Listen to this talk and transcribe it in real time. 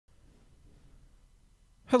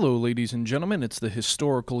Hello ladies and gentlemen, it's the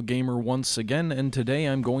Historical Gamer once again, and today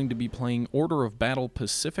I'm going to be playing Order of Battle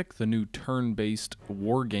Pacific, the new turn-based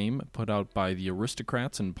war game put out by the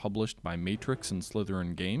Aristocrats and published by Matrix and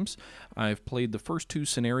Slytherin Games. I've played the first two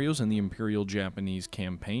scenarios in the Imperial Japanese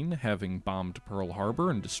campaign, having bombed Pearl Harbor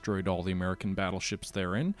and destroyed all the American battleships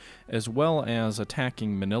therein, as well as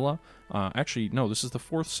attacking Manila. No, this is the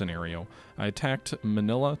fourth scenario. I attacked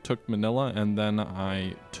Manila, took Manila, and then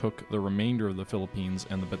I took the remainder of the Philippines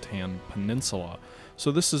and the Bataan Peninsula.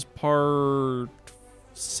 So this is part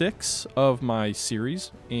 6 of my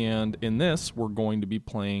series, and in this we're going to be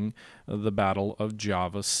playing the Battle of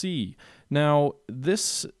Java Sea. Now,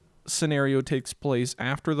 this scenario takes place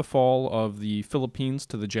after the fall of the Philippines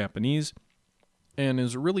to the Japanese, and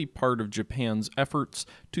is really part of Japan's efforts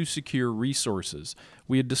to secure resources.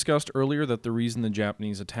 We had discussed earlier that the reason the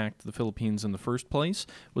Japanese attacked the Philippines in the first place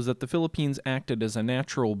was that the Philippines acted as a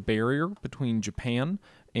natural barrier between Japan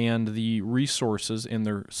and the resources in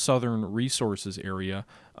their southern resources area,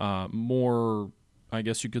 I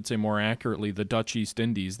guess you could say more accurately, the Dutch East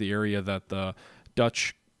Indies, the area that the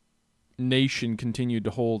Dutch nation continued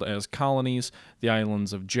to hold as colonies, the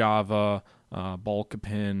islands of Java,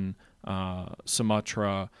 Balkapin,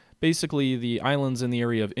 Sumatra, basically the islands in the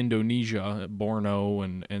area of Indonesia, Borneo,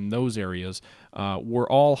 and those areas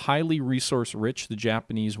were all highly resource rich. The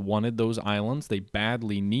Japanese wanted those islands. They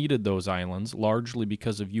badly needed those islands, largely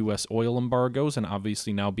because of U.S. oil embargoes, and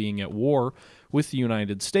obviously now being at war with the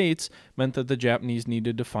United States meant that the Japanese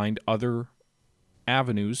needed to find other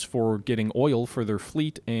avenues for getting oil for their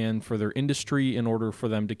fleet and for their industry in order for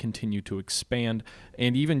them to continue to expand,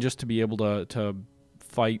 and even just to be able to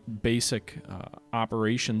fight basic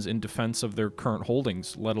operations in defense of their current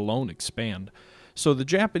holdings, let alone expand. So the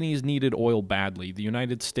Japanese needed oil badly. The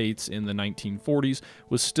United States in the 1940s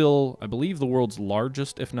was still, I believe, the world's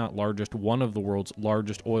largest, if not largest, one of the world's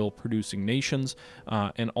largest oil-producing nations,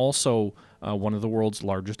 and also one of the world's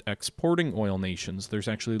largest exporting oil nations. There's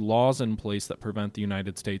actually laws in place that prevent the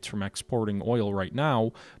United States from exporting oil right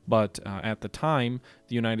now, but at the time,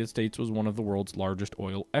 the United States was one of the world's largest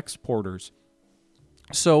oil exporters.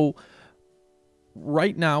 So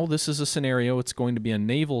right now, this is a scenario. It's going to be a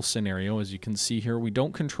naval scenario. As you can see here, we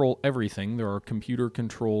don't control everything. There are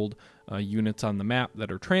computer-controlled units on the map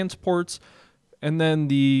that are transports, and then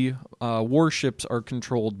the warships are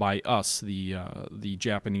controlled by us, the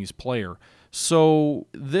Japanese player. So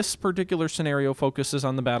this particular scenario focuses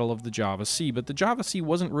on the Battle of the Java Sea, but the Java Sea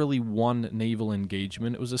wasn't really one naval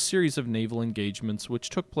engagement. It was a series of naval engagements which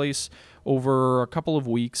took place over a couple of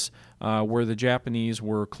weeks, where the Japanese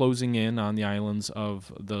were closing in on the islands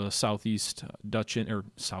of the southeast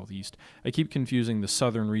southeast. I keep confusing the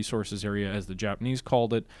southern resources area, as the Japanese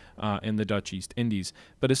called it, and the Dutch East Indies.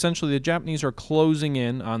 But essentially, the Japanese are closing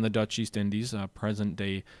in on the Dutch East Indies,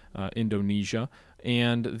 present-day Indonesia,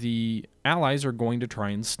 and the Allies are going to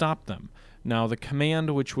try and stop them. Now, the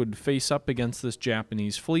command which would face up against this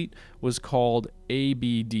Japanese fleet was called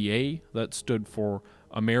ABDA. That stood for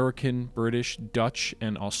American, British, Dutch,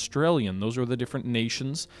 and Australian. Those are the different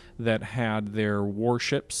nations that had their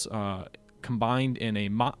warships combined in a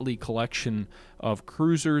motley collection of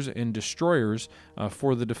cruisers and destroyers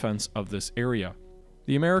for the defense of this area.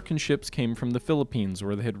 The American ships came from the Philippines,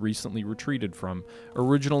 where they had recently retreated from.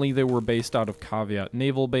 Originally, they were based out of Caveat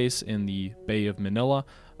Naval Base in the Bay of Manila,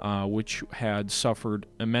 which had suffered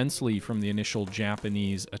immensely from the initial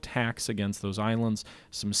Japanese attacks against those islands.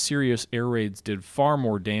 Some serious air raids did far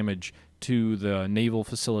more damage to the naval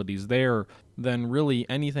facilities there than really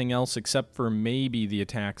anything else, except for maybe the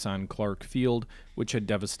attacks on Clark Field, which had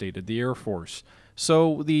devastated the Air Force.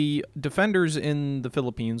 So the defenders in the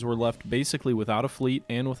Philippines were left basically without a fleet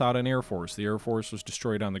and without an air force. The air force was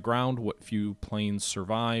destroyed on the ground. What few planes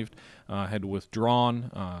survived had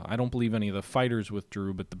withdrawn. I don't believe any of the fighters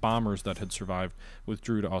withdrew, but the bombers that had survived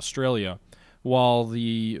withdrew to Australia, while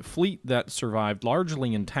the fleet that survived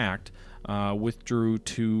largely intact withdrew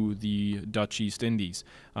to the Dutch East Indies.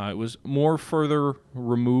 It was more further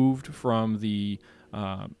removed from the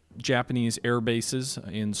Japanese air bases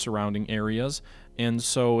in surrounding areas, and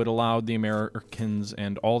so it allowed the Americans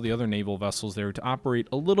and all the other naval vessels there to operate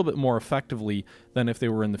a little bit more effectively than if they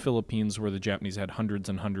were in the Philippines, where the Japanese had hundreds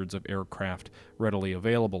and hundreds of aircraft readily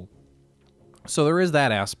available. So there is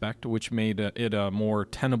that aspect, which made it a more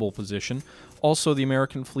tenable position. Also, the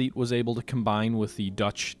American fleet was able to combine with the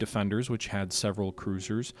Dutch defenders, which had several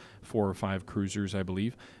cruisers, 4 or 5 cruisers, I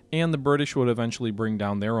believe, and the British would eventually bring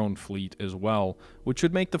down their own fleet as well, which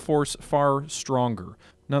would make the force far stronger.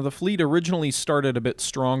 Now, the fleet originally started a bit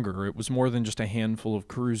stronger. It was more than just a handful of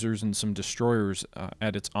cruisers and some destroyers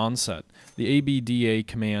at its onset. The ABDA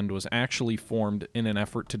command was actually formed in an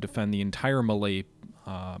effort to defend the entire Malay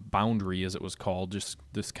boundary, as it was called, just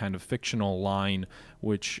this kind of fictional line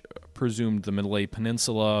which presumed the Malay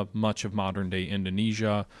Peninsula, much of modern-day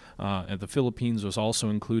Indonesia, and the Philippines was also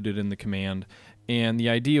included in the command. And the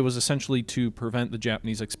idea was essentially to prevent the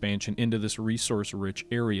Japanese expansion into this resource-rich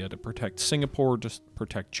area, to protect Singapore, to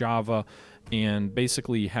protect Java, and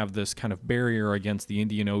basically have this kind of barrier against the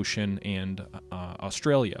Indian Ocean and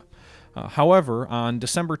Australia. However, on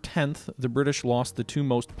December 10th, the British lost the two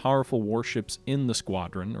most powerful warships in the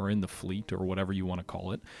squadron, or in the fleet, or whatever you want to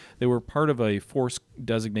call it. They were part of a force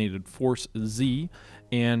designated Force Z,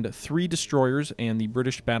 and 3 destroyers and the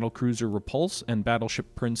British battlecruiser Repulse and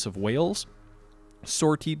battleship Prince of Wales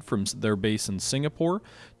sortied from their base in Singapore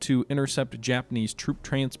to intercept Japanese troop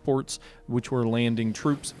transports which were landing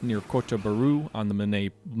troops near Kota Baru on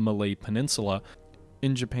the Malay Peninsula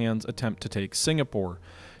in Japan's attempt to take Singapore.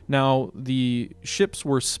 Now, the ships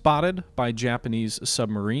were spotted by Japanese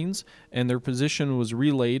submarines, and their position was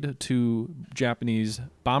relayed to Japanese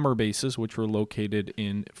bomber bases, which were located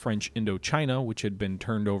in French Indochina, which had been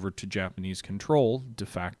turned over to Japanese control, de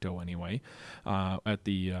facto anyway, at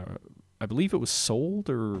the I believe it was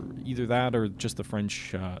sold, or either that or just the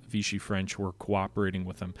French, Vichy French, were cooperating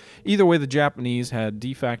with them. Either way, the Japanese had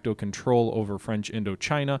de facto control over French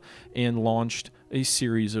Indochina and launched a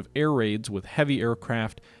series of air raids with heavy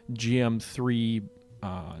aircraft, GM-3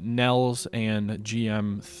 Nels and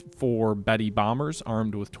GM-4 Betty bombers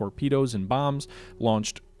armed with torpedoes and bombs,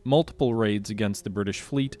 launched multiple raids against the British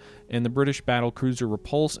fleet, and the British battlecruiser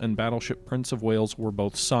Repulse and battleship Prince of Wales were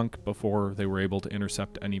both sunk before they were able to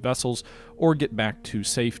intercept any vessels or get back to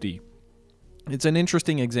safety. It's an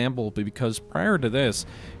interesting example because prior to this,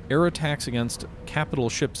 air attacks against capital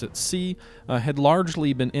ships at sea had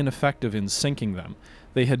largely been ineffective in sinking them.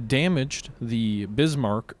 They had damaged the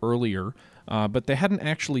Bismarck earlier, but they hadn't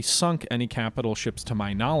actually sunk any capital ships, to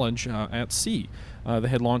my knowledge, at sea. They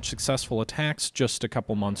had launched successful attacks just a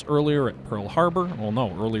couple months earlier at Pearl Harbor, well,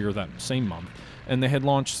 no, earlier that same month, and they had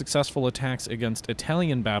launched successful attacks against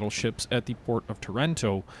Italian battleships at the port of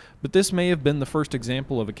Taranto, but this may have been the first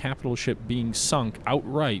example of a capital ship being sunk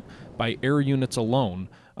outright by air units alone,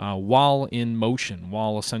 while in motion,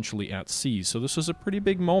 while essentially at sea. So this was a pretty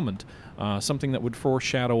big moment, something that would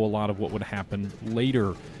foreshadow a lot of what would happen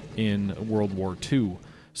later in World War II.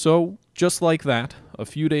 So, just like that, a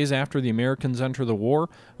few days after the Americans enter the war,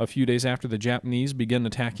 a few days after the Japanese begin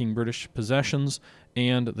attacking British possessions,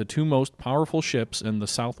 and the two most powerful ships in the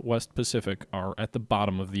Southwest Pacific are at the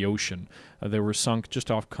bottom of the ocean. They were sunk just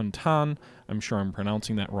off Kuntan, I'm sure I'm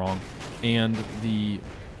pronouncing that wrong, and the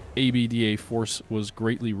ABDA force was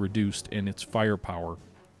greatly reduced in its firepower.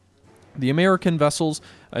 The American vessels,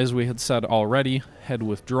 as we had said already, had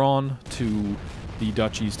withdrawn to the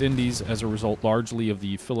Dutch East Indies as a result largely of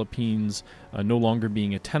the Philippines no longer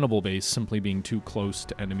being a tenable base, simply being too close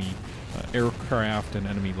to enemy aircraft and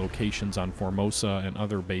enemy locations on Formosa and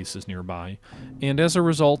other bases nearby. And as a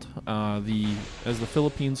result, as the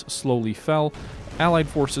Philippines slowly fell, Allied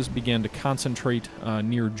forces began to concentrate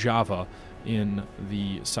near Java in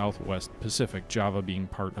the Southwest Pacific, Java being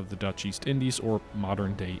part of the Dutch East Indies or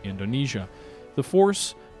modern-day Indonesia. The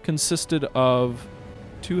force consisted of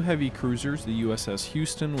 2 heavy cruisers, the USS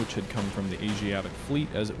Houston, which had come from the Asiatic Fleet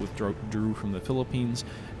as it withdrew from the Philippines,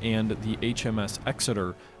 and the HMS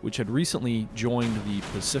Exeter, which had recently joined the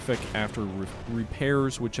Pacific after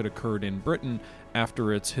repairs which had occurred in Britain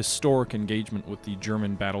after its historic engagement with the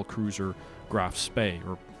German battlecruiser Graf Spee,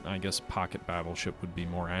 or I guess pocket battleship would be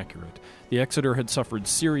more accurate. The Exeter had suffered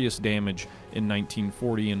serious damage in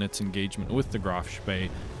 1940 in its engagement with the Graf Spee,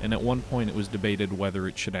 and at one point it was debated whether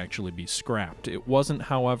it should actually be scrapped. It wasn't,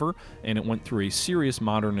 however, and it went through a serious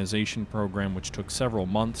modernization program which took several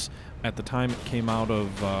months. At the time it came out of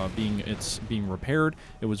being repaired,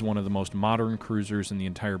 it was one of the most modern cruisers in the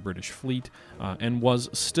entire British fleet, and was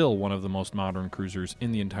still one of the most modern cruisers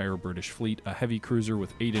in the entire British fleet, a heavy cruiser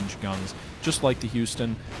with 8-inch guns, just like the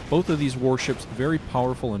Houston. Both of these warships very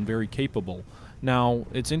powerful and very capable. Now,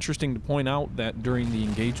 it's interesting to point out that during the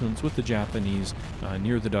engagements with the Japanese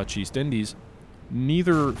near the Dutch East Indies,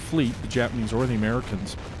 neither fleet, the Japanese or the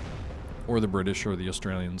Americans, or the British or the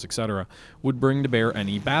Australians, etc., would bring to bear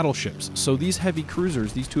any battleships. So these heavy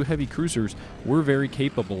cruisers, these 2 heavy cruisers, were very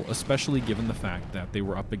capable, especially given the fact that they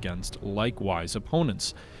were up against likewise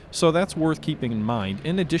opponents. So that's worth keeping in mind.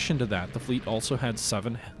 In addition to that, the fleet also had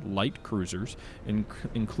 7 light cruisers,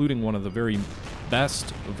 including one of the very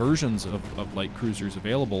best versions of light cruisers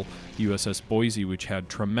available, the USS Boise, which had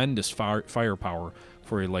tremendous firepower,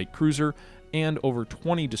 for a light cruiser, and over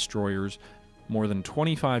 20 destroyers, more than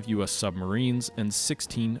 25 U.S. submarines, and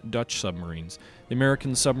 16 Dutch submarines. The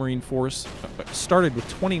American submarine force started with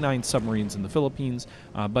 29 submarines in the Philippines,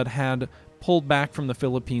 but had pulled back from the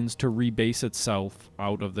Philippines to rebase itself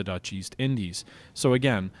out of the Dutch East Indies. So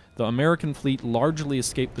again, the American fleet largely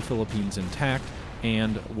escaped the Philippines intact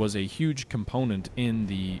and was a huge component in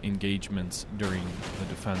the engagements during the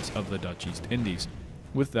defense of the Dutch East Indies.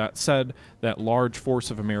 With that said, that large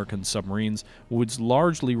force of American submarines was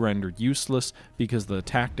largely rendered useless because of the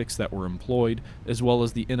tactics that were employed, as well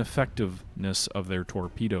as the ineffectiveness of their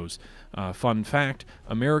torpedoes. Fun fact,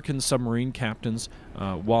 American submarine captains,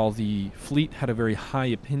 while the fleet had a very high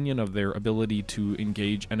opinion of their ability to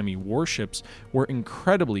engage enemy warships, were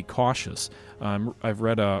incredibly cautious. I've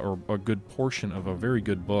read a good portion of a very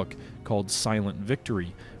good book called Silent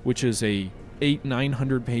Victory, which is a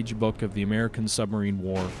 900 page book of the American submarine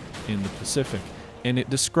war in the Pacific, and it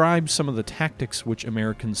describes some of the tactics which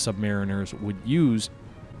American submariners would use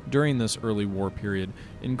during this early war period.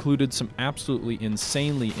 Included some absolutely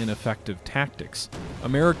insanely ineffective tactics.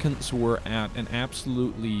 Americans were at an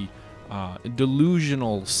absolutely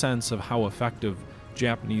delusional sense of how effective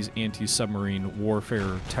Japanese anti-submarine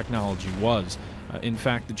warfare technology was. In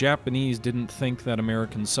fact, the Japanese didn't think that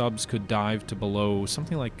American subs could dive to below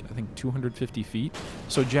something like, I think, 250 feet.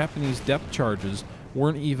 So Japanese depth charges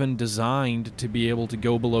weren't even designed to be able to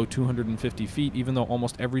go below 250 feet, even though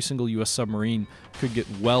almost every single U.S. submarine could get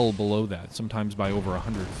well below that, sometimes by over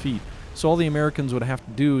 100 feet. So all the Americans would have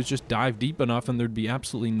to do is just dive deep enough, and there'd be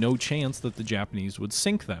absolutely no chance that the Japanese would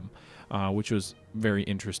sink them, which was very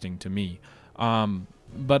interesting to me.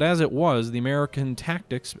 But as it was, the American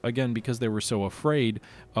tactics, again, because they were so afraid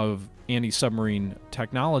of anti-submarine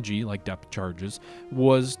technology, like depth charges,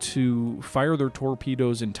 was to fire their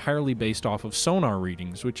torpedoes entirely based off of sonar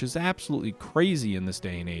readings, which is absolutely crazy in this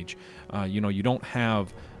day and age. You don't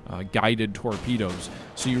have guided torpedoes,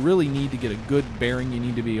 so you really need to get a good bearing. You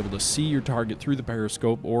need to be able to see your target through the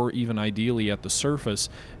periscope, or even ideally at the surface,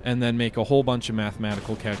 and then make a whole bunch of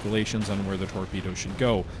mathematical calculations on where the torpedo should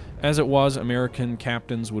go. As it was, American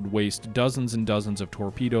captains would waste dozens and dozens of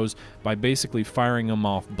torpedoes by basically firing them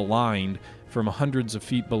off blind from hundreds of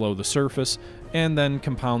feet below the surface, and then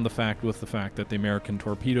compound the fact with the fact that the American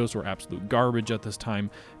torpedoes were absolute garbage at this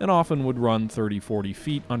time and often would run 30-40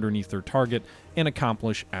 feet underneath their target and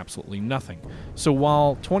accomplish absolutely nothing. So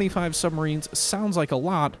while 25 submarines sounds like a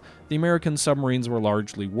lot, the American submarines were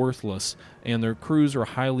largely worthless, and their crews were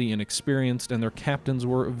highly inexperienced, and their captains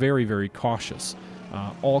were very, very cautious.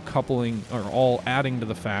 All adding to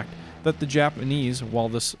the fact that the Japanese, while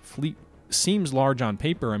this fleet seems large on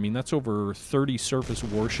paper, I mean, that's over 30 surface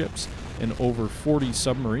warships and over 40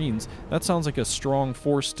 submarines. That sounds like a strong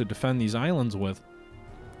force to defend these islands with.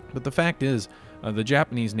 But the fact is, the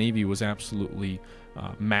Japanese Navy was absolutely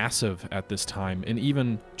massive at this time, and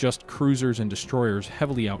even just cruisers and destroyers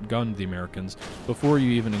heavily outgunned the Americans, before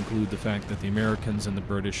you even include the fact that the Americans and the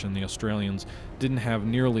British and the Australians didn't have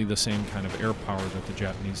nearly the same kind of air power that the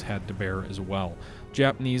Japanese had to bear as well.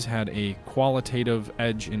 Japanese had a qualitative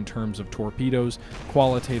edge in terms of torpedoes,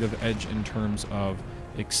 qualitative edge in terms of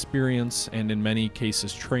experience, and in many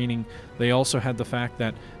cases training. They also had the fact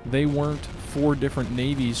that they weren't four different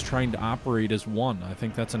navies trying to operate as one. I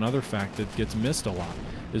think that's another fact that gets missed a lot,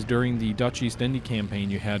 is during the Dutch East India campaign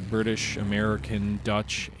you had British, American,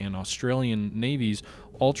 Dutch, and Australian navies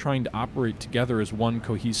all trying to operate together as one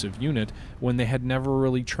cohesive unit when they had never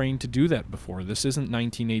really trained to do that before. This isn't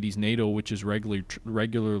 1980s NATO, which is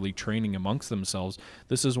regularly training amongst themselves.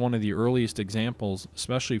 This is one of the earliest examples,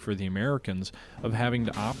 especially for the Americans, of having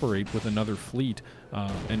to operate with another fleet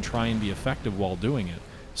and try and be effective while doing it.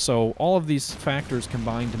 So all of these factors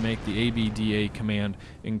combined to make the ABDA command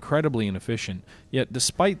incredibly inefficient. Yet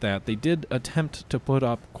despite that, they did attempt to put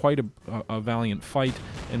up quite a valiant fight,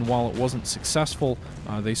 and while it wasn't successful,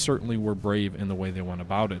 they certainly were brave in the way they went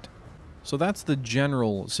about it. So that's the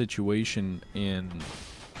general situation in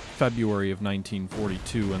February of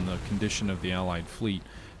 1942 and the condition of the Allied fleet.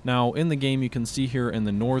 Now, in the game, you can see here in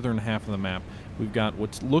the northern half of the map, we've got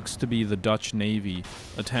what looks to be the Dutch Navy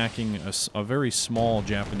attacking a very small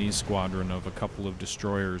Japanese squadron of a couple of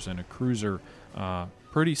destroyers and a cruiser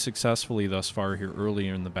pretty successfully thus far here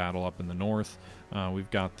earlier in the battle up in the north. We've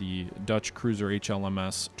got the Dutch cruiser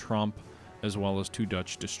HLMS Trump, as well as two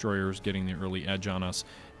Dutch destroyers getting the early edge on us.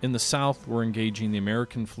 In the south, we're engaging the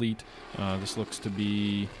American fleet. This looks to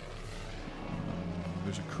be...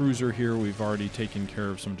 there's a cruiser here. We've already taken care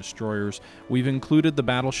of some destroyers. We've included the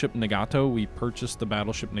battleship Nagato. We purchased the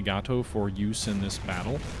battleship Nagato for use in this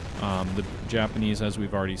battle. The Japanese, as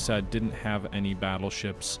we've already said, didn't have any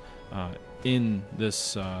battleships in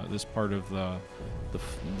this this part of the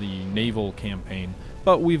naval campaign,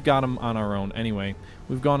 but we've got them on our own anyway.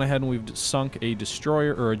 We've gone ahead and we've sunk a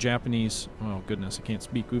destroyer, or a Japanese, oh goodness, I can't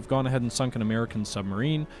speak. We've gone ahead and sunk an American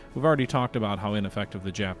submarine. We've already talked about how ineffective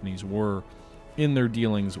the Japanese were in their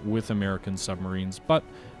dealings with American submarines, but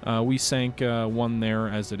we sank one there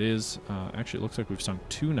as it is. Actually, it looks like we've sunk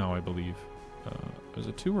 2 now, I believe. Is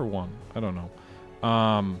it 2 or 1? I don't know.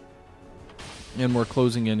 And we're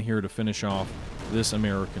closing in here to finish off this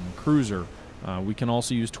American cruiser. We can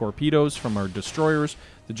also use torpedoes from our destroyers.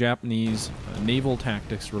 The Japanese naval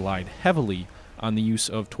tactics relied heavily on the use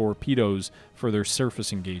of torpedoes for their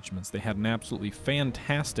surface engagements. They had an absolutely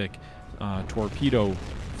fantastic torpedo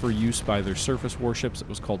for use by their surface warships. It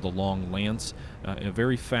was called the Long Lance, a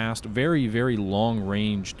very fast, very, very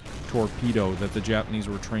long-ranged torpedo that the Japanese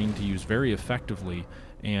were trained to use very effectively,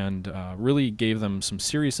 and really gave them some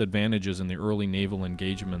serious advantages in the early naval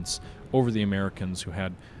engagements over the Americans, who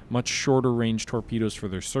had much shorter range torpedoes for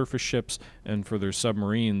their surface ships, and for their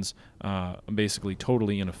submarines, basically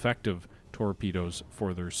totally ineffective torpedoes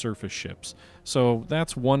for their surface ships. So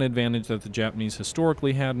that's one advantage that the Japanese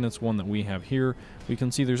historically had, and it's one that we have here. We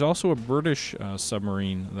can see there's also a British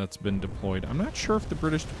submarine that's been deployed. I'm not sure if the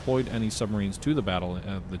British deployed any submarines to the Battle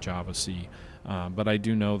of the Java Sea, but I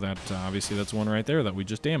do know that obviously that's one right there that we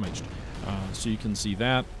just damaged. So you can see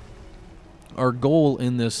that. Our goal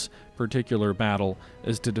in this particular battle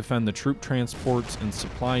is to defend the troop transports and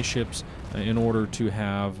supply ships in order to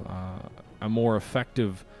have a more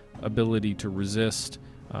effective ability to resist,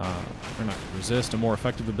 or not resist, a more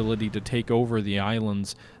effective ability to take over the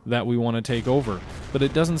islands that we want to take over. But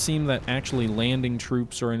it doesn't seem that actually landing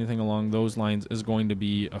troops or anything along those lines is going to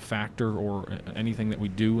be a factor or anything that we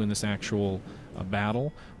do in this actual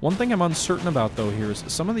battle. One thing I'm uncertain about, though, here is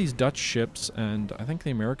some of these Dutch ships, and I think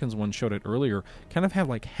the Americans one showed it earlier, kind of have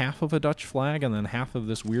like half of a Dutch flag and then half of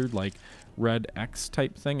this weird like red X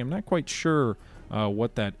type thing. I'm not quite sure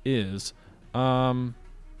what that is.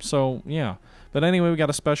 So, yeah. But anyway, we got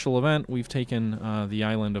a special event. We've taken the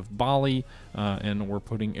island of Bali, and we're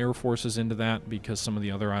putting air forces into that because some of the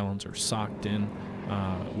other islands are socked in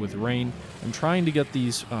with rain. I'm trying to get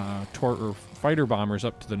these fighter bombers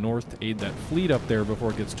up to the north to aid that fleet up there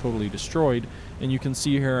before it gets totally destroyed. And you can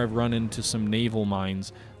see here I've run into some naval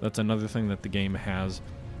mines. That's another thing that the game has.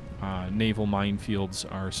 Naval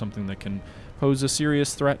minefields are something that can pose a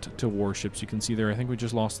serious threat to warships. You can see there, I think we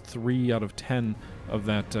just lost 3 out of 10 of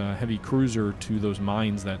that heavy cruiser to those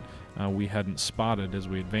mines that we hadn't spotted as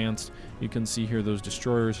we advanced. You can see here those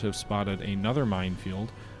destroyers have spotted another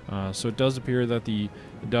minefield. So it does appear that the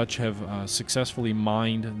Dutch have successfully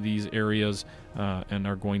mined these areas and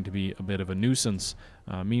are going to be a bit of a nuisance.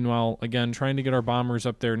 Meanwhile, again, trying to get our bombers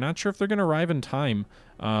up there. Not sure if they're going to arrive in time.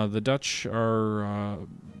 The Dutch are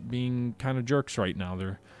being kind of jerks right now.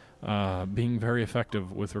 They're being very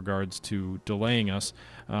effective with regards to delaying us.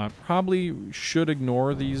 Probably should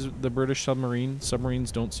ignore the British submarine.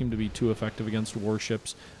 Submarines don't seem to be too effective against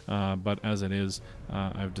warships, but as it is,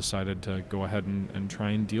 I've decided to go ahead and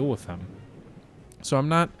try and deal with them. So I'm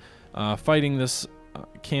not fighting this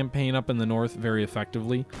campaign up in the north very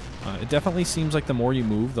effectively. It definitely seems like the more you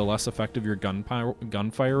move, the less effective your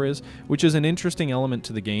gunfire is, which is an interesting element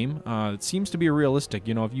to the game. It seems to be realistic.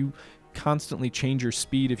 You know, if you constantly change your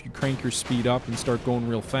speed, if you crank your speed up and start going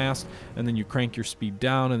real fast, and then you crank your speed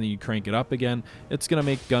down and then you crank it up again, it's going to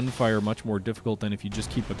make gunfire much more difficult than if you just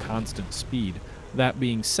keep a constant speed. That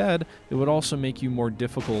being said, it would also make you more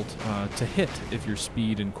difficult to hit if your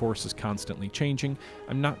speed and course is constantly changing.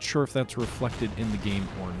 I'm not sure if that's reflected in the game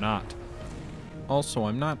or not. Also,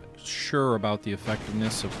 I'm not sure about the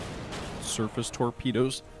effectiveness of surface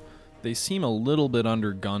torpedoes. They seem a little bit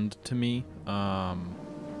undergunned to me.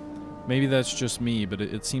 Maybe that's just me, but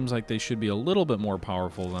it seems like they should be a little bit more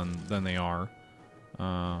powerful than they are.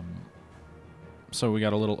 So we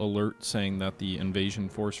got a little alert saying that the invasion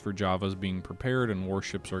force for Java is being prepared and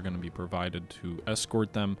warships are going to be provided to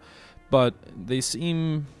escort them. But they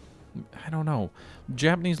seem, I don't know.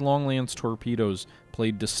 Japanese Long Lance torpedoes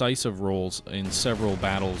played decisive roles in several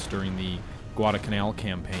battles during the Guadalcanal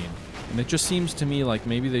campaign. And it just seems to me like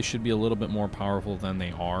maybe they should be a little bit more powerful than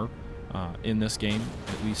they are. In this game,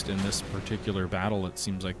 at least in this particular battle, it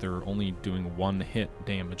seems like they're only doing 1 hit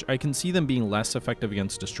damage. I can see them being less effective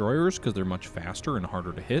against destroyers because they're much faster and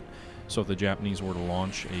harder to hit. So if the Japanese were to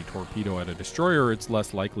launch a torpedo at a destroyer, it's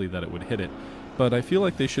less likely that it would hit it. But I feel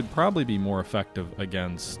like they should probably be more effective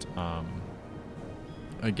against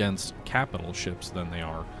capital ships than they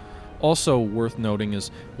are. Also worth noting is,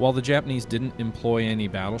 while the Japanese didn't employ any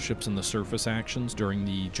battleships in the surface actions during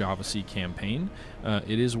the Java Sea campaign,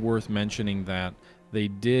 it is worth mentioning that they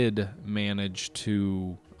did manage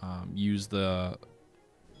to use the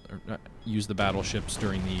battleships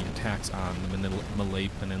during the attacks on the Malay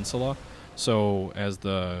Peninsula. So as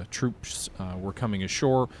the troops were coming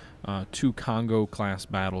ashore, 2 Congo-class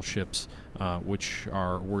battleships, which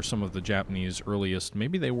were some of the Japanese earliest,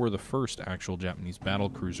 maybe they were the first actual Japanese battle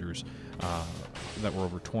cruisers that were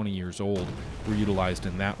over 20 years old, were utilized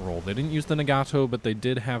in that role. They didn't use the Nagato, but they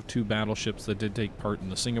did have 2 battleships that did take part in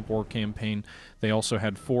the Singapore campaign. They also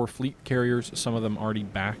had 4 fleet carriers, some of them already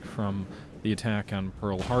back from the attack on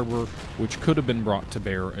Pearl Harbor, which could have been brought to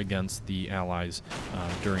bear against the Allies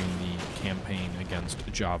during the campaign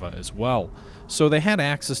against Java as well. So they had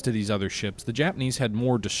access to these other ships. The Japanese had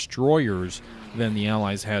more destroyers than the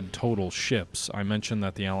Allies had total ships. I mentioned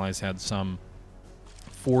that the Allies had some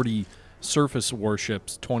 40 surface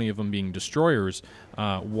warships, 20 of them being destroyers,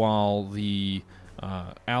 while the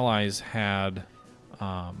Allies had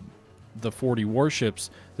the 40 warships.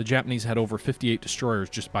 The Japanese had over 58 destroyers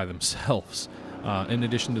just by themselves. In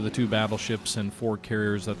addition to the 2 battleships and 4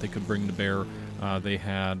 carriers that they could bring to bear, they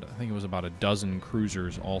had, I think it was about a dozen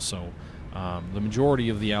cruisers also. The majority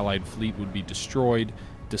of the Allied fleet would be destroyed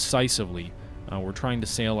decisively. We're trying to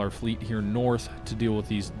sail our fleet here north to deal with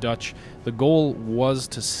these Dutch. The goal was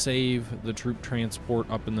to save the troop transport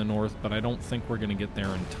up in the north, but I don't think we're going to get there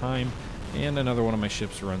in time. And another one of my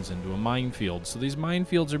ships runs into a minefield. So these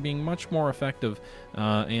minefields are being much more effective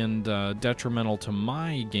and detrimental to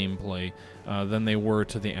my gameplay than they were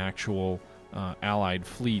to the actual Allied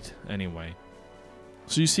fleet anyway.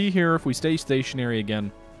 So you see here, if we stay stationary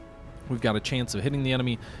again, we've got a chance of hitting the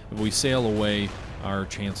enemy. If we sail away, our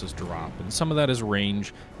chances drop. And some of that is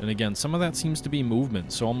range, and again, some of that seems to be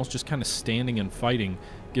movement. So almost just kind of standing and fighting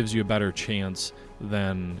gives you a better chance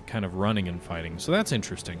than kind of running and fighting. So that's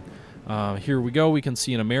interesting. Here we go. We can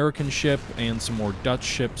see an American ship and some more Dutch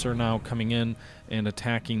ships are now coming in and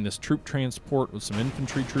attacking this troop transport with some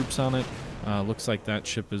infantry troops on it. Looks like that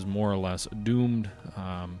ship is more or less doomed.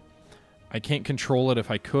 I can't control it.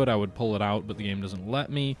 If I could, I would pull it out, but the game doesn't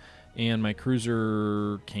let me. And my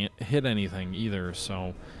cruiser can't hit anything either,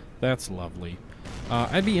 so that's lovely.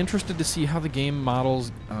 I'd be interested to see how the game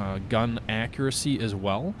models gun accuracy as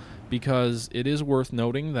well, because it is worth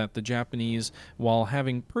noting that the Japanese, while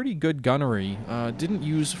having pretty good gunnery, didn't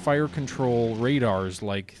use fire control radars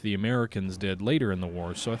like the Americans did later in the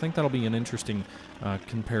war. So I think that'll be an interesting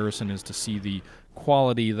comparison, is to see the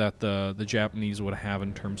quality that the Japanese would have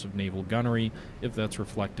in terms of naval gunnery, if that's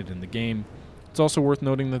reflected in the game. It's also worth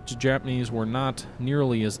noting that the Japanese were not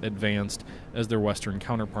nearly as advanced as their Western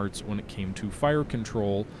counterparts when it came to fire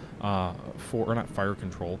control, when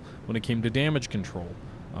it came to damage control.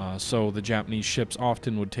 So the Japanese ships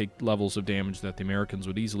often would take levels of damage that the Americans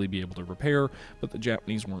would easily be able to repair, but the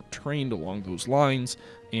Japanese weren't trained along those lines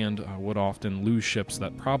and would often lose ships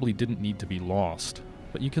that probably didn't need to be lost.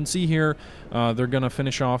 But you can see here, they're going to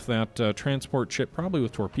finish off that transport ship, probably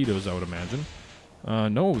with torpedoes, I would imagine.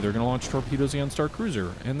 No, they're going to launch torpedoes against our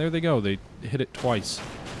cruiser, and there they go. They hit it twice.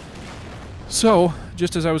 So,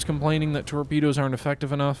 just as I was complaining that torpedoes aren't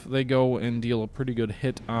effective enough, they go and deal a pretty good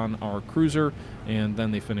hit on our cruiser, and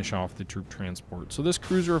then they finish off the troop transport. So this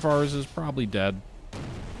cruiser of ours is probably dead.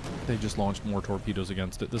 They just launched more torpedoes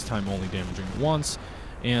against it, this time only damaging it once,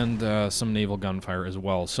 and some naval gunfire as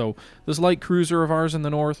well. So this light cruiser of ours in the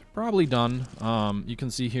north, probably done. You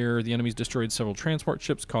can see here the enemies destroyed several transport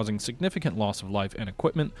ships, causing significant loss of life and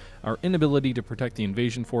equipment. Our inability to protect the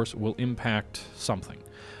invasion force will impact something.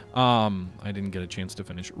 I didn't get a chance to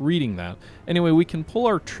finish reading that. Anyway, we can pull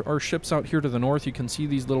our ships out here to the north. You can see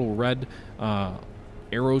these little red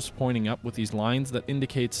arrows pointing up with these lines. That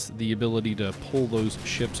indicates the ability to pull those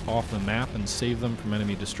ships off the map and save them from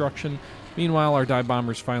enemy destruction. Meanwhile, our dive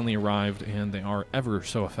bombers finally arrived, and they are ever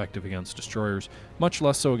so effective against destroyers. Much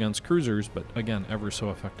less so against cruisers, but again, ever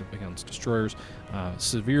so effective against destroyers,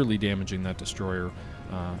 severely damaging that destroyer,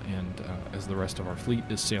 as the rest of our fleet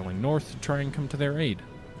is sailing north to try and come to their aid.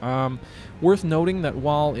 Worth noting that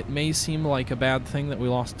while it may seem like a bad thing that we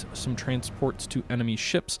lost some transports to enemy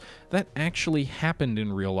ships, that actually happened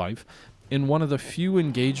in real life. In one of the few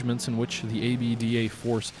engagements in which the ABDA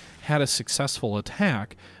force had a successful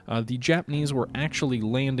attack, the Japanese were actually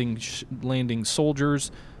landing soldiers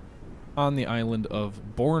on the island of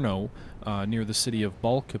Borno near the city of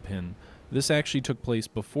Balkapin. This actually took place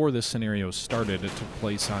before this scenario started. It took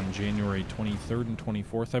place on January 23rd and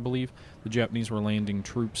 24th, I believe. The Japanese were landing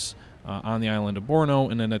troops on the island of Borno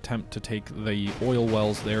in an attempt to take the oil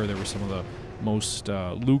wells there. There were some of the most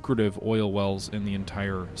lucrative oil wells in the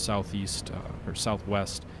entire southeast or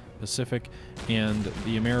southwest Pacific, and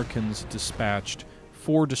the Americans dispatched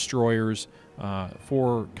 4 destroyers,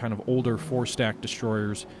 4 kind of older 4-stack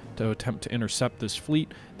destroyers to attempt to intercept this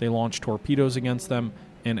fleet. They launched torpedoes against them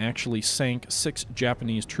and actually sank 6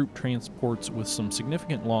 Japanese troop transports with some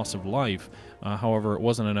significant loss of life. However, it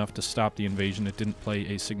wasn't enough to stop the invasion. It didn't play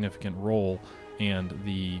a significant role, and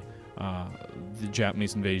the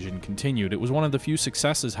Japanese invasion continued. It was one of the few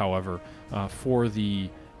successes, however, for the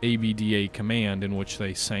ABDA command, in which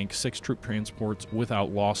they sank 6 troop transports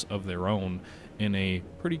without loss of their own, in a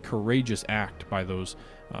pretty courageous act by those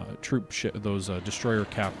destroyer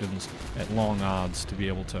captains at long odds to be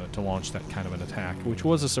able to launch that kind of an attack, which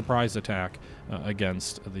was a surprise attack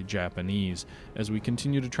against the Japanese. As we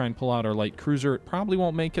continue to try and pull out our light cruiser, it probably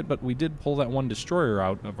won't make it, but we did pull that 1 destroyer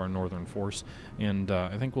out of our northern force, and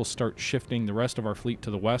I think we'll start shifting the rest of our fleet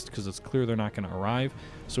to the west because it's clear they're not going to arrive.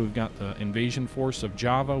 So we've got the invasion force of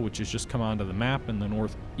Java, which has just come onto the map in the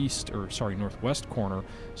northwest corner.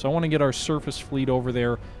 So I want to get our surface fleet over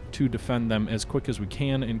there to defend them as quick as we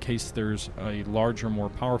can in case there's a larger, more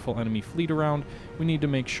powerful enemy fleet around. We need to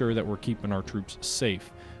make sure that we're keeping our troops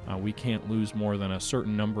safe. We can't lose more than a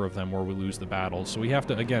certain number of them or we lose the battle. So we have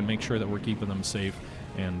to, again, make sure that we're keeping them safe,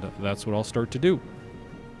 and that's what I'll start to do.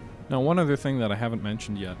 Now, one other thing that I haven't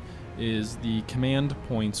mentioned yet is the command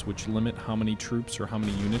points, which limit how many troops or how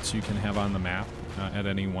many units you can have on the map at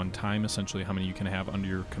any one time, essentially how many you can have under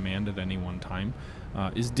your command at any one time,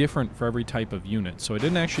 is different for every type of unit. So I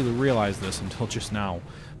didn't actually realize this until just now,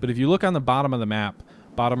 but if you look on the bottom of the map,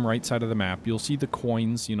 bottom right side of the map, you'll see the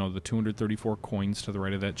coins, you know, the 234 coins to the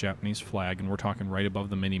right of that Japanese flag, and we're talking right above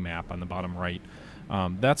the mini-map on the bottom right.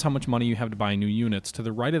 That's how much money you have to buy new units. To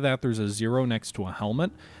the right of that, there's a 0 next to a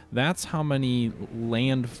helmet. That's how many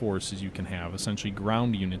land forces you can have, essentially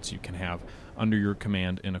ground units you can have under your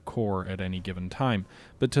command in a corps at any given time.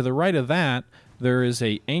 But to the right of that, there is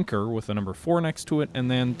a anchor with a number 4 next to it,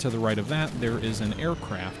 and then to the right of that, there is an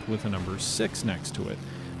aircraft with a number 6 next to it.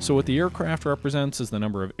 So what the aircraft represents is the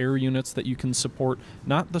number of air units that you can support,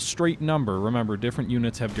 not the straight number. Remember, different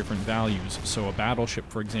units have different values. So a battleship,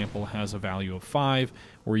 for example, has a value of 5,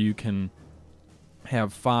 where you can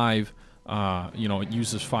have 5, it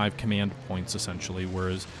uses 5 command points, essentially,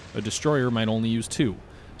 whereas a destroyer might only use 2.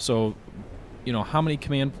 So, how many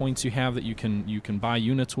command points you have that you can buy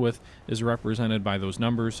units with is represented by those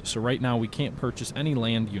numbers. So right now we can't purchase any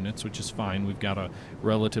land units, which is fine. We've got a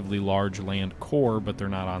relatively large land corps, but they're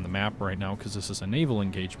not on the map right now because this is a naval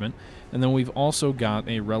engagement. And then we've also got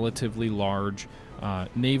a relatively large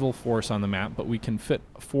naval force on the map, but we can fit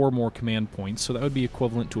 4 more command points, so that would be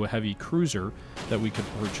equivalent to a heavy cruiser that we could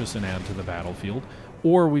purchase and add to the battlefield.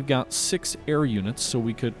 Or we've got 6 air units, so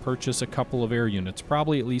we could purchase a couple of air units,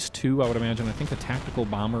 probably at least 2, I would imagine. I think a tactical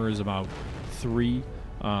bomber is about 3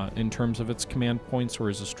 in terms of its command points,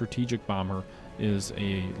 whereas a strategic bomber is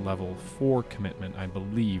a level 4 commitment, I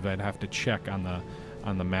believe. I'd have to check on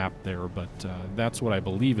the map there, but that's what I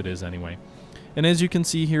believe it is anyway. And as you can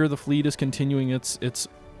see here, the fleet is continuing its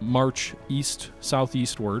march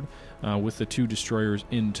southeastward with the 2 destroyers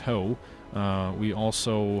in tow. We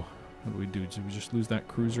also... What do we do? Did we just lose that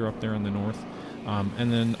cruiser up there in the north?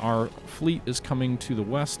 And then our fleet is coming to the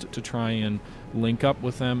west to try and link up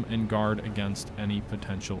with them and guard against any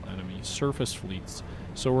potential enemy surface fleets.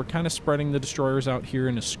 So we're kind of spreading the destroyers out here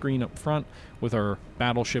in a screen up front with our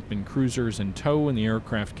battleship and cruisers in tow and the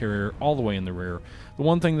aircraft carrier all the way in the rear. The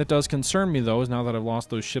one thing that does concern me, though, is now that I've lost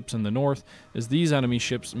those ships in the north, is these enemy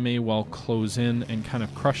ships may well close in and kind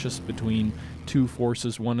of crush us between 2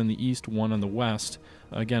 forces, one in the east, one in the west.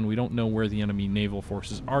 Again, we don't know where the enemy naval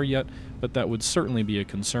forces are yet, but that would certainly be a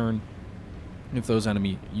concern if those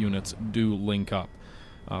enemy units do link up.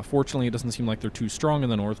 Fortunately, it doesn't seem like they're too strong in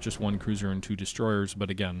the north, just 1 cruiser and 2 destroyers, but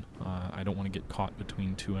again, I don't want to get caught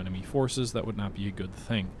between 2 enemy forces. That would not be a good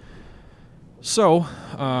thing. So,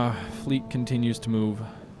 fleet continues to move,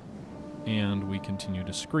 and we continue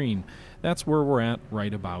to screen. That's where we're at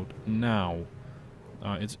right about now.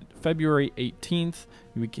 It's February 18th.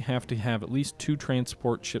 We have to have at least 2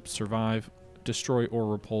 transport ships survive. Destroy or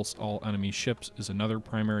repulse all enemy ships is another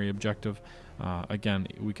primary objective. Again,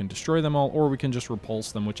 we can destroy them all, or we can just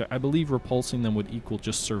repulse them, which I believe repulsing them would equal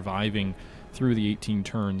just surviving through the 18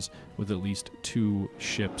 turns with at least 2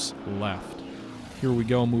 ships left. Here we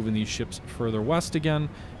go, moving these ships further west again,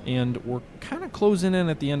 and we're kind of closing in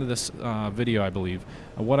at the end of this video, I believe.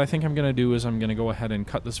 What I think I'm going to do is I'm going to go ahead and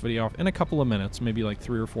cut this video off in a couple of minutes, maybe like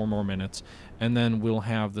 3 or 4 more minutes, and then we'll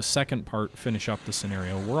have the second part finish up the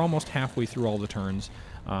scenario. We're almost halfway through all the turns.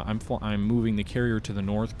 I'm moving the carrier to the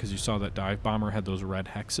north because you saw that dive bomber had those red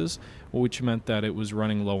hexes, which meant that it was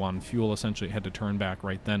running low on fuel. Essentially, it had to turn back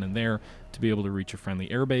right then and there to be able to reach a friendly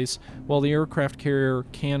airbase. Well, the aircraft carrier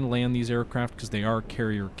can land these aircraft because they are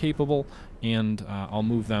carrier capable, and I'll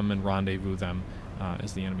move them and rendezvous them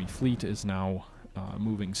as the enemy fleet is now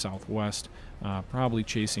moving southwest, probably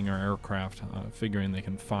chasing our aircraft, figuring they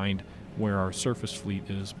can find where our surface fleet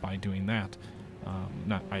is by doing that.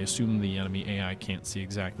 I assume the enemy AI can't see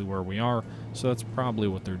exactly where we are, so that's probably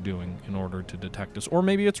what they're doing in order to detect us. Or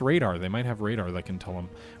maybe it's radar. They might have radar that can tell them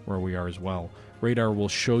where we are as well. Radar will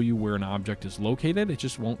show you where an object is located. It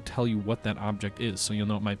just won't tell you what that object is. So you'll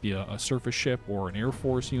know it might be a surface ship or an Air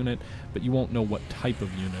Force unit, but you won't know what type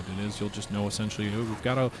of unit it is. You'll just know essentially, oh,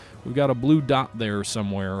 we've got a blue dot there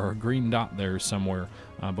somewhere or a green dot there somewhere,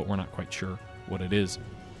 but we're not quite sure what it is.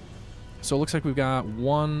 So it looks like we've got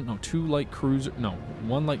one light cruiser,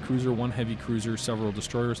 1 heavy cruiser, several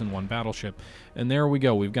destroyers, and 1 battleship. And there we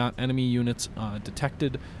go. We've got enemy units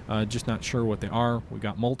detected, just not sure what they are. We've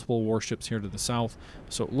got multiple warships here to the south.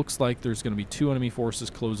 So it looks like there's going to be 2 enemy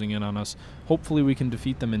forces closing in on us. Hopefully we can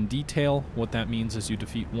defeat them in detail. What that means is you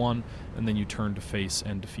defeat one, and then you turn to face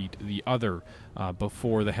and defeat the other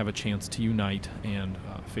before they have a chance to unite and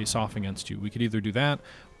face off against you. We could either do that,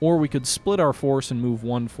 or we could split our force and move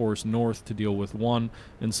one force north to deal with one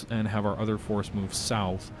and have our other force move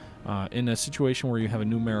south. In a situation where you have a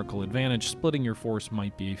numerical advantage, splitting your force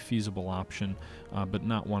might be a feasible option, but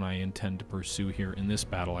not one I intend to pursue here in this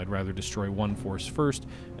battle. I'd rather destroy one force first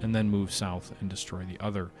and then move south and destroy the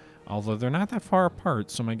other. Although they're not that far apart,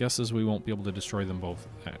 so my guess is we won't be able to destroy them both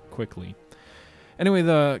that quickly. Anyway,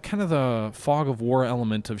 the kind of the fog of war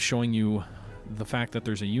element of showing you the fact that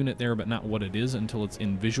there's a unit there but not what it is until it's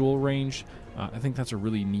in visual range, I think that's a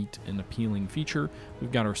really neat and appealing feature.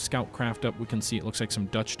 We've got our scout craft up. We can see it looks like some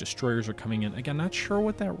Dutch destroyers are coming in. Again, not sure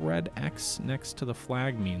what that red X next to the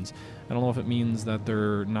flag means. I don't know if it means that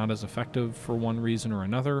they're not as effective for one reason or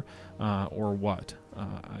another, or what.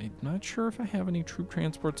 I'm not sure if I have any troop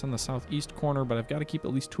transports on the southeast corner, but I've got to keep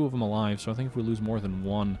at least 2 of them alive, so I think if we lose more than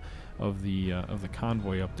one of the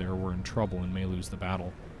convoy up there, we're in trouble and may lose the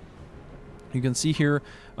battle. You can see here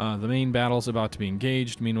the main battle's about to be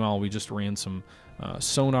engaged. Meanwhile, we just ran some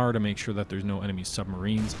sonar to make sure that there's no enemy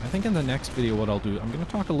submarines. I think in the next video what I'll do, I'm going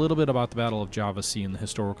to talk a little bit about the Battle of Java Sea and the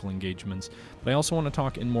historical engagements, but I also want to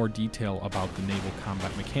talk in more detail about the naval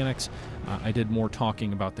combat mechanics. I did more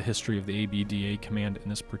talking about the history of the ABDA command in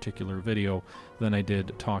this particular video than I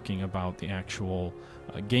did talking about the actual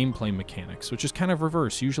gameplay mechanics, which is kind of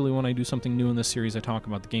reverse. Usually when I do something new in this series, I talk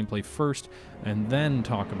about the gameplay first and then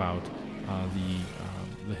talk about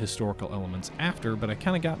the historical elements after, but I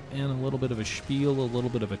kind of got in a little bit of a spiel, a little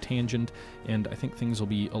bit of a tangent, and I think things will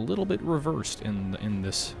be a little bit reversed in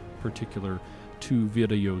this particular 2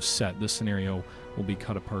 video set. This scenario will be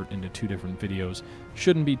cut apart into 2 different videos.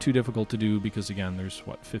 Shouldn't be too difficult to do because, again, there's,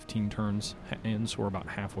 what, 15 turns in, so we're about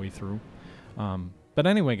halfway through. But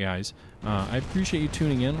anyway, guys, I appreciate you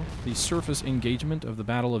tuning in. The surface engagement of the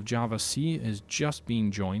Battle of Java Sea is just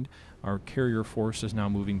being joined. Our carrier force is now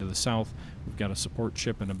moving to the south. We've got a support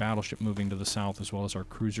ship and a battleship moving to the south, as well as our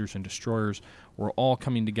cruisers and destroyers. We're all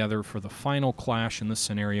coming together for the final clash in this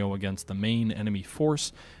scenario against the main enemy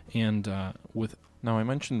force. And Now, I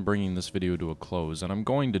mentioned bringing this video to a close, and I'm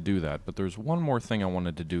going to do that, but there's one more thing I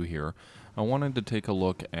wanted to do here. I wanted to take a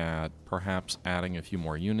look at perhaps adding a few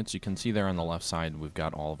more units. You can see there on the left side we've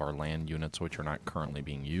got all of our land units, which are not currently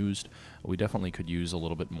being used. We definitely could use a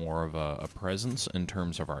little bit more of a presence in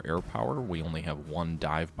terms of our air power. We only have 1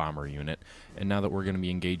 dive bomber unit, and now that we're going to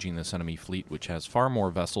be engaging this enemy fleet, which has far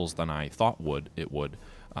more vessels than I thought it would,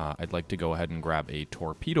 I'd like to go ahead and grab a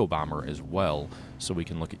torpedo bomber as well, so we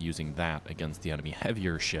can look at using that against the enemy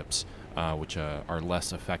heavier ships, which are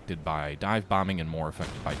less affected by dive bombing and more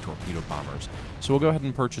affected by torpedo bombers. So we'll go ahead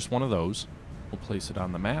and purchase one of those. We'll place it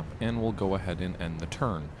on the map, and we'll go ahead and end the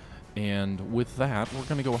turn. And with that, we're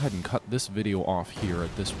going to go ahead and cut this video off here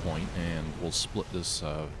at this point, and we'll split this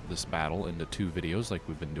this battle into 2 videos like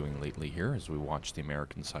we've been doing lately here as we watch the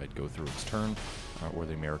American side go through its turn, or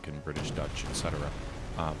the American, British, Dutch, etc.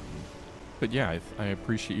 But yeah, I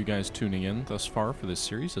appreciate you guys tuning in thus far for this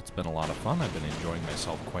series. It's been a lot of fun. I've been enjoying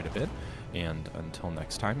myself quite a bit. And until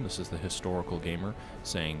next time, this is the Historical Gamer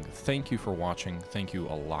saying thank you for watching. Thank you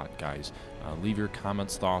a lot, guys. Leave your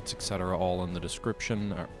comments, thoughts, etc. all in the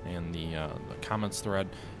description and the comments thread.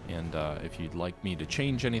 And if you'd like me to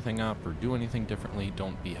change anything up or do anything differently,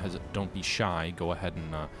 don't be shy. Go ahead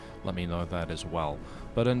and let me know that as well.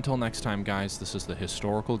 But until next time, guys, this is the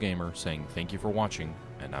Historical Gamer saying thank you for watching,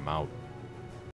 and I'm out.